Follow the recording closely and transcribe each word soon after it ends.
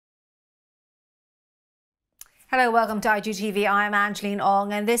Hello, welcome to IGTV. I'm Angeline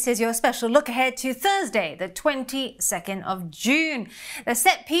Ong, and this is your special look ahead to Thursday, the 22nd of June. The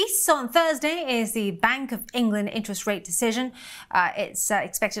set piece on Thursday is the Bank of England interest rate decision. It's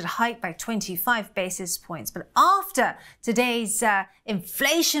expected to hike by 25 basis points. But after today's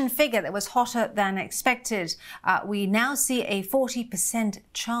inflation figure that was hotter than expected, we now see a 40%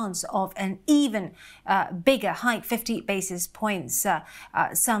 chance of an even bigger hike, 50 basis points.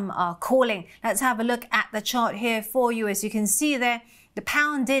 Some are calling. Let's have a look at the chart here for you. As you can see there, the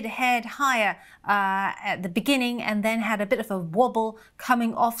pound did head higher at the beginning and then had a bit of a wobble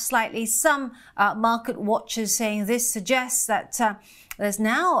coming off slightly. Some market watchers saying this suggests that there's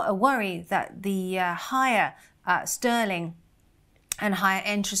now a worry that the higher sterling and higher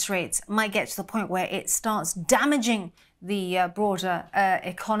interest rates might get to the point where it starts damaging the broader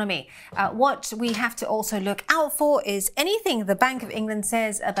economy. What we have to also look out for is anything the Bank of England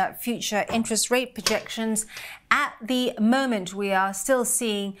says about future interest rate projections. At the moment, we are still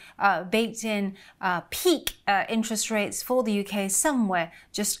seeing baked in peak interest rates for the UK somewhere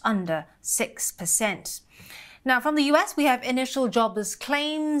just under 6%. Now, from the US, we have initial jobless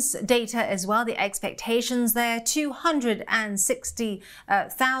claims data as well. The expectations there,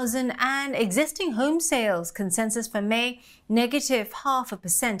 260,000, and existing home sales consensus for May, negative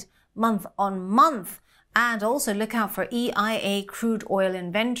 0.5% month on month. And also look out for EIA crude oil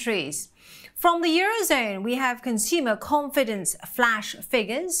inventories. From the Eurozone, we have consumer confidence flash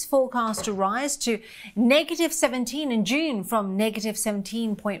figures forecast to rise to negative 17 in June from negative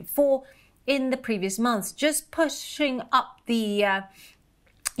 17.4 in the previous month, just pushing up the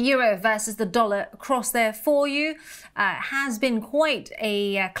euro versus the dollar across there for you. Has been quite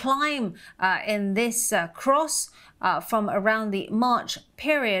a climb in this cross from around the March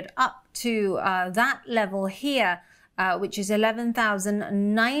period up to that level here, which is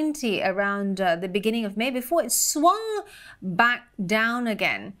 11,090 around the beginning of May before it swung back down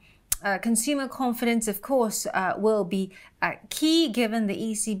again. Consumer confidence, of course, will be key given the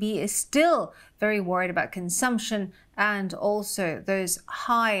ECB is still very worried about consumption and also those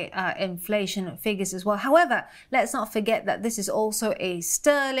high inflation figures as well. However, let's not forget that this is also a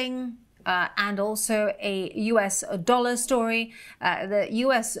sterling and also a US dollar story. The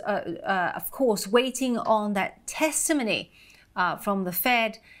US, of course, waiting on that testimony from the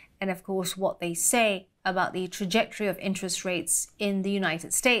Fed and, of course, what they say about the trajectory of interest rates in the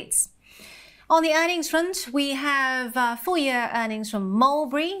United States. On the earnings front, we have full-year earnings from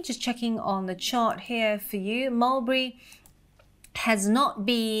Mulberry. Just checking on the chart here for you. Mulberry has not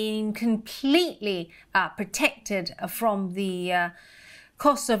been completely protected from the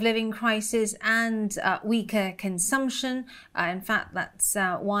cost of living crisis and weaker consumption. In fact, that's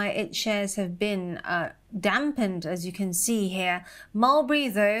why its shares have been dampened, as you can see here. Mulberry,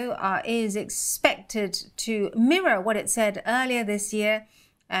 though, is expected to mirror what it said earlier this year,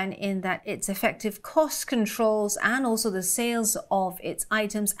 and in that its effective cost controls and also the sales of its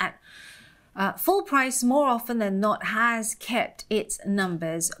items at full price more often than not has kept its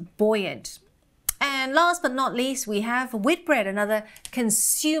numbers buoyant. And last but not least, we have Whitbread, another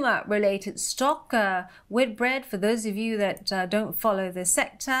consumer-related stock. Whitbread, for those of you that don't follow the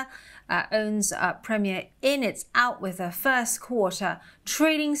sector, owns Premier Inn. It's out with a first quarter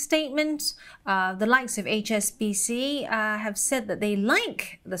trading statement. The likes of HSBC have said that they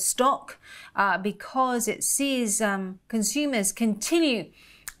like the stock because it sees consumers continue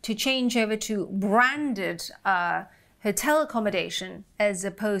to change over to branded hotel accommodation as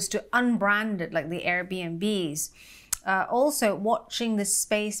opposed to unbranded like the Airbnbs. Also watching this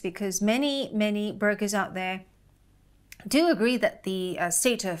space because many brokers out there do agree that the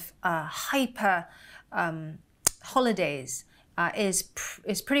state of hyper holidays is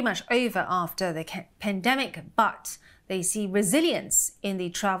pretty much over after the pandemic, but they see resilience in the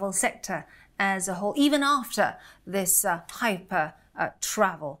travel sector as a whole, even after this hyper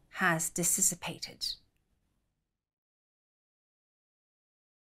travel has dissipated.